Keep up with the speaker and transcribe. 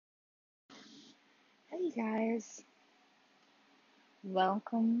Hey guys,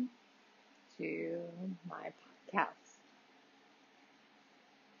 welcome to my podcast.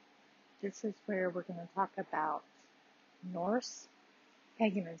 This is where we're going to talk about Norse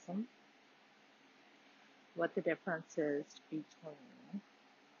paganism, what the difference is between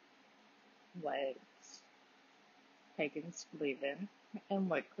what pagans believe in and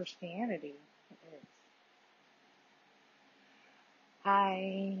what Christianity is.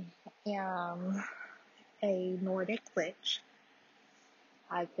 I am a Nordic witch.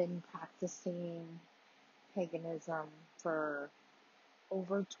 I've been practicing paganism for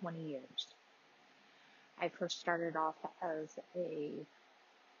over 20 years. I first started off as a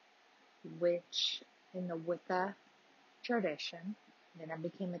witch in the Wicca tradition. Then I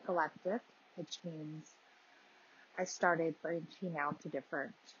became a galactic, which means I started branching out to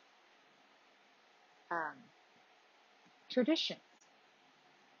different traditions.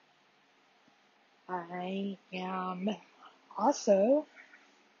 I am also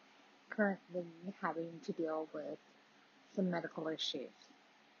currently having to deal with some medical issues.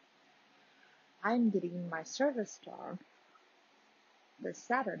 I'm getting my service dog this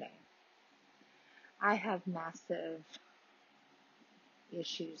Saturday. I have massive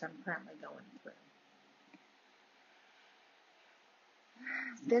issues I'm currently going through.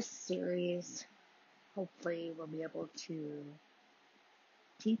 This series hopefully will be able to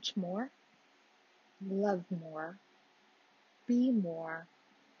teach more, love more, be more,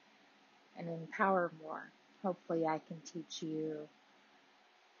 and empower more. Hopefully I can teach you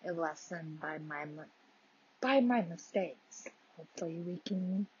a lesson by my mistakes. Hopefully we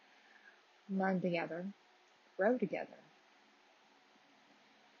can learn together, grow together.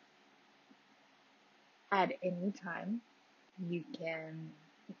 At any time, you can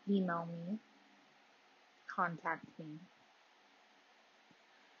email me, contact me.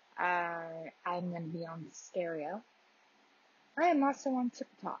 I'm going to be on stereo. I am also on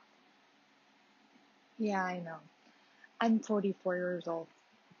TikTok. Yeah, I know. I'm 44 years old.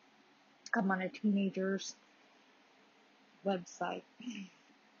 I'm on a teenager's website.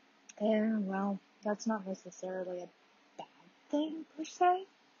 And, well, that's not necessarily a bad thing, per se.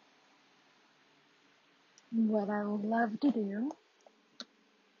 What I love to do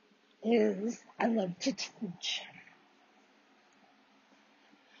is I love to teach.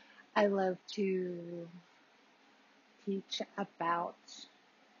 I love to teach about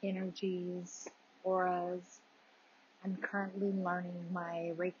energies, auras. I'm currently learning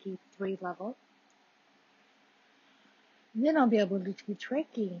my Reiki 3 level. And then I'll be able to teach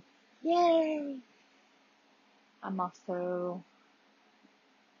Reiki. Yay! I'm also,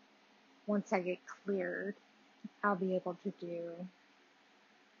 once I get cleared, I'll be able to do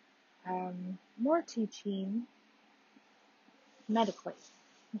more teaching medically.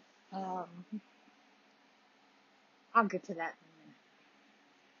 I'll get to that in a minute.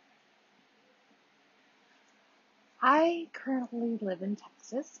 I currently live in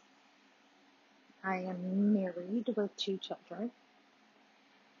Texas. I am married with 2 children.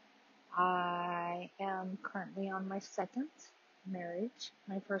 I am currently on my second marriage.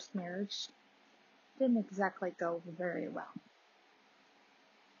 My first marriage didn't exactly go very well.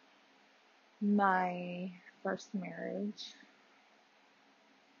 My first marriage,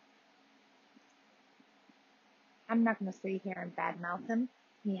 I'm not going to sit here and badmouth him.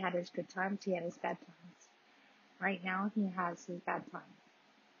 He had his good times, he had his bad times. Right now, he has his bad times.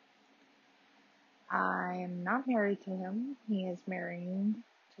 I am not married to him. He is married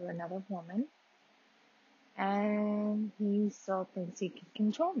to another woman. And he still thinks he can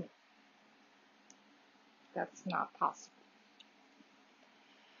control me. That's not possible.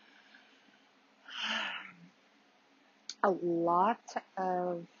 A lot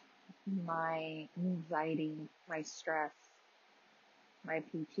of my anxiety, my stress, my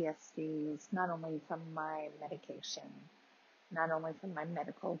PTSD is not only from my medication, not only from my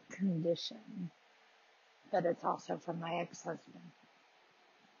medical condition, but it's also from my ex-husband.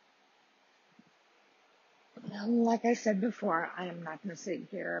 Like I said before, I am not going to sit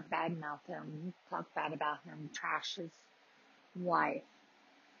here, badmouth him, talk bad about him, trash his wife.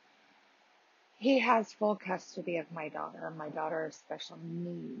 He has full custody of my daughter. My daughter has special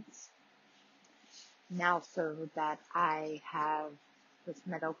needs. Now, so that I have this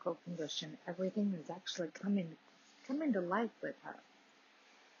medical condition, everything is actually coming to light with her.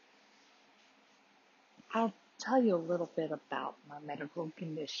 I'll tell you a little bit about my medical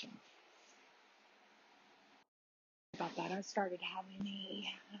condition. About that, I started having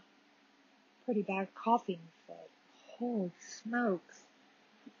a pretty bad coughing fit. Holy smokes.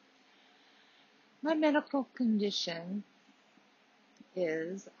 My medical condition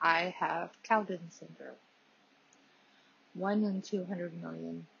is I have Cowden syndrome. 1 in 200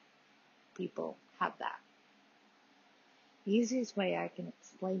 million people have that. The easiest way I can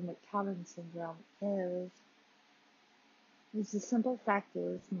explain what Cowden syndrome is the simple fact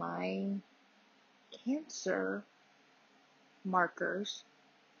is my cancer markers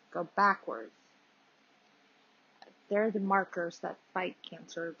go backwards. They're the markers that fight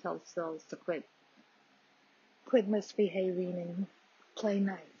cancer, tell cells to quit misbehaving and play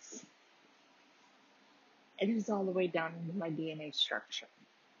nice. It is all the way down into my DNA structure.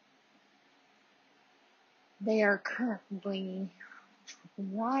 They are currently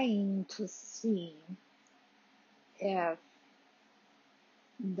trying to see if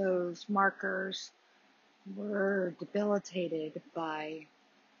those markers were debilitated by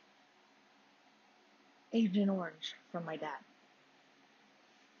Agent Orange from my dad.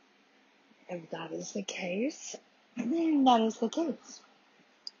 If that is the case, then that is the case.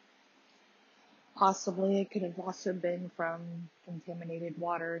 Possibly it could have also been from contaminated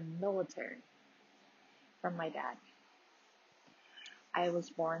water in the military from my dad. I was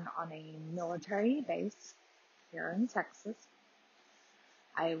born on a military base here in Texas.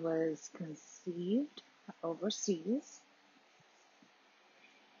 I was conceived overseas.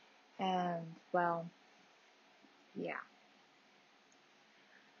 And, well, yeah.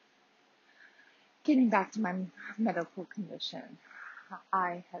 Getting back to my medical condition,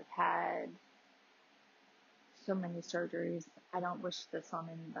 I have had so many surgeries. I don't wish this on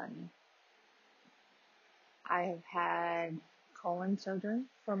anybody. I have had colon surgery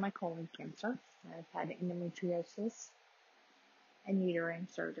for my colon cancer. I've had endometriosis and uterine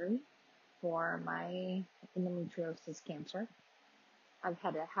surgery for my endometriosis cancer. I've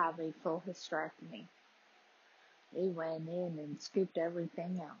had to have a full hysterectomy. They went in and scooped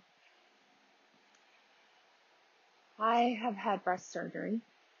everything out. I have had breast surgery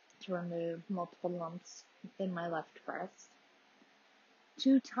to remove multiple lumps in my left breast.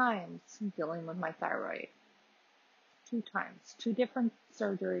 2 times dealing with my thyroid. 2 times. 2 different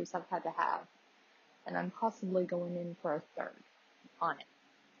surgeries I've had to have. And I'm possibly going in for a third on it.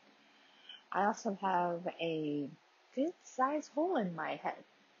 I also have a good sized hole in my head.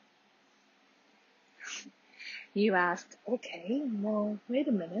 You asked, okay, well, wait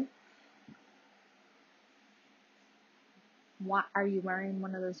a minute. Why are you wearing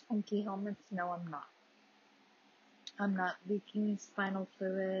one of those funky helmets? No, I'm not. I'm not leaking spinal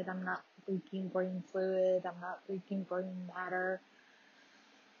fluid. I'm not leaking brain fluid. I'm not leaking brain matter.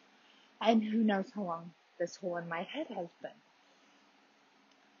 And who knows how long this hole in my head has been.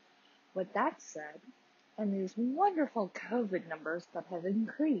 With that said, and these wonderful COVID numbers that have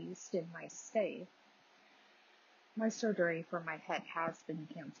increased in my state, my surgery for my head has been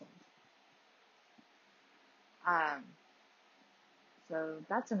canceled. So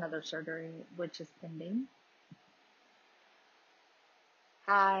that's another surgery which is pending.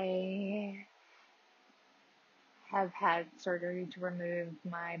 I have had surgery to remove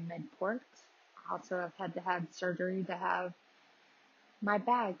my med port. Also, I've had to have surgery to have my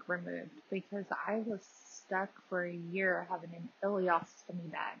bag removed because I was stuck for a year having an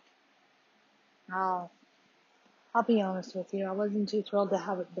ileostomy bag. I'll be honest with you, I wasn't too thrilled to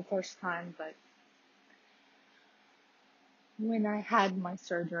have it the first time, but when I had my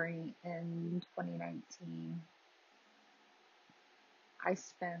surgery in 2019, I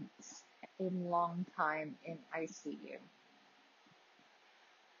spent a long time in ICU.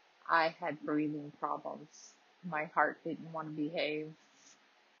 I had breathing problems. My heart didn't want to behave.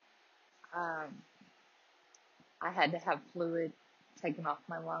 I had to have fluid taken off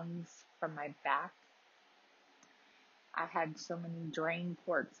my lungs from my back. I had so many drain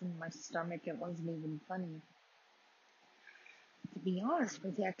ports in my stomach, it wasn't even funny. To be honest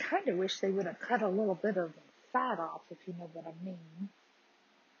with you, I kind of wish they would have cut a little bit of fat off, if you know what I mean.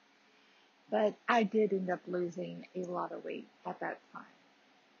 But I did end up losing a lot of weight at that time.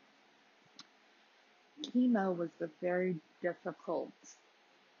 Chemo was a very difficult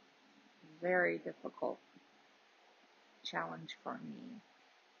challenge for me.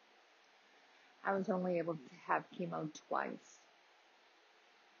 I was only able to have chemo twice.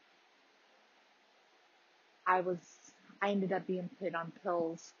 I ended up being put on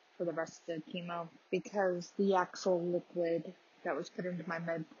pills for the rest of the chemo because the actual liquid that was put into my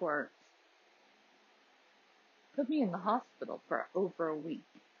med port put me in the hospital for over a week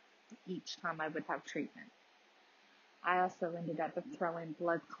each time I would have treatment. I also ended up throwing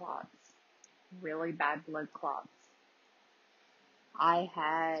blood clots, really bad blood clots. I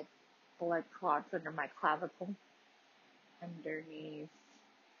had blood clots under my clavicle, underneath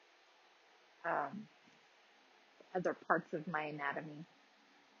other parts of my anatomy.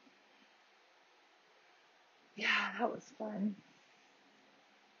 Yeah, that was fun.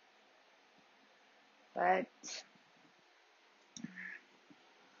 But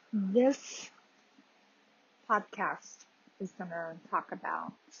this podcast is going to talk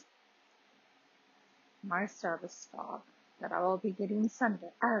about my service dog that I will be getting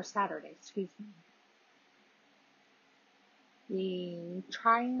Saturday, excuse me. The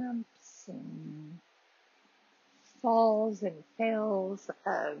triumphs and falls and fails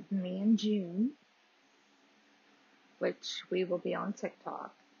of me and June, which we will be on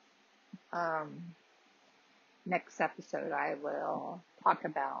TikTok. Next episode, I will talk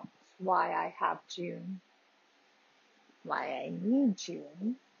about why I have June, why I need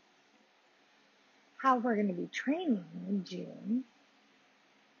June, how we're going to be training in June,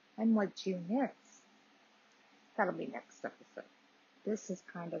 and what June is. That'll be next episode. This is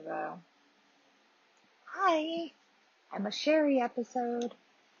kind of a, hi, I'm a Sherry episode.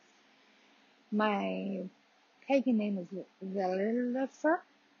 My pagan name is Velifer.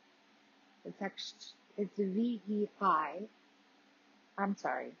 It's V-E-I. I'm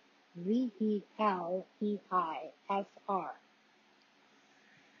sorry. Veleisr.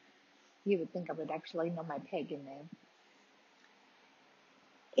 You would think I would actually know my pagan name.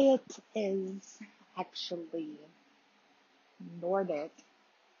 It is actually Nordic,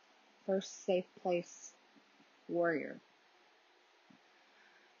 first safe place warrior.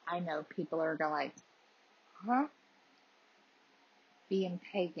 I know people are like, huh? Being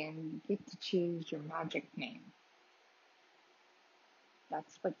pagan, you get to choose your magic name.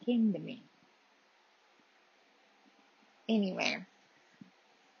 That's what came to me. Anyway,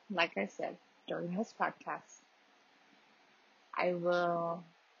 like I said, during this podcast, I will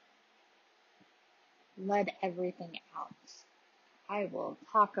let everything out. I will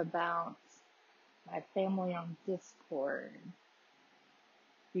talk about my family on Discord.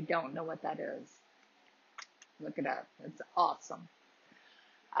 If you don't know what that is, look it up. It's awesome.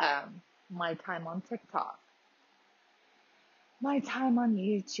 My time on TikTok, my time on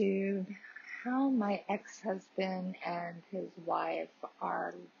YouTube, how my ex-husband and his wife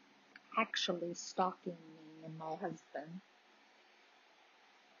are actually stalking me and my husband,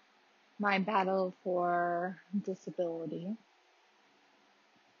 my battle for disability,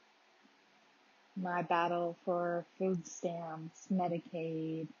 my battle for food stamps,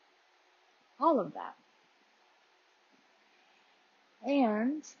 Medicaid, all of that.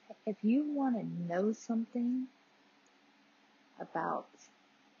 And if you want to know something about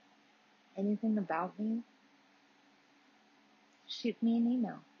anything about me, shoot me an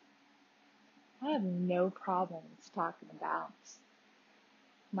email. I have no problems talking about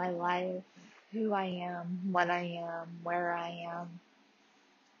my life, who I am, what I am, where I am,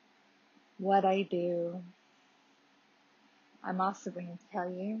 what I do. I'm also going to tell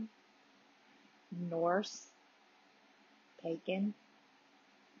you, Norse, pagan,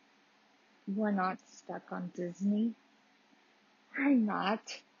 we're not stuck on Disney. We're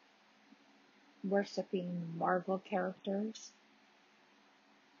not worshiping Marvel characters.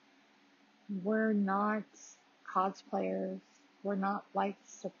 We're not cosplayers. We're not white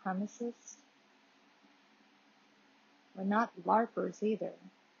supremacists. We're not LARPers either.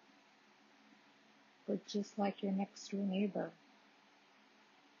 We're just like your next door neighbor.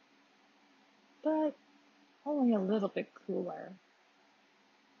 But only a little bit cooler.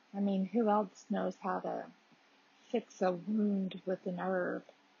 I mean, who else knows how to fix a wound with an herb?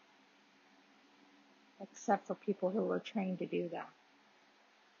 Except for people who were trained to do that.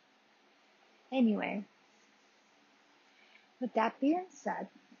 Anyway, with that being said,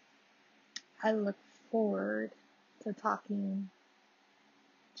 I look forward to talking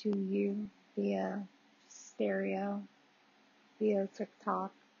to you via stereo, via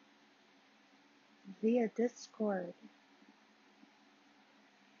TikTok, via Discord.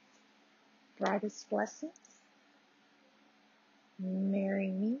 Brightest blessings, merry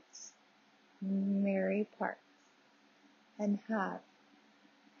meets, merry parts, and have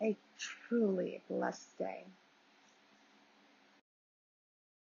a truly blessed day.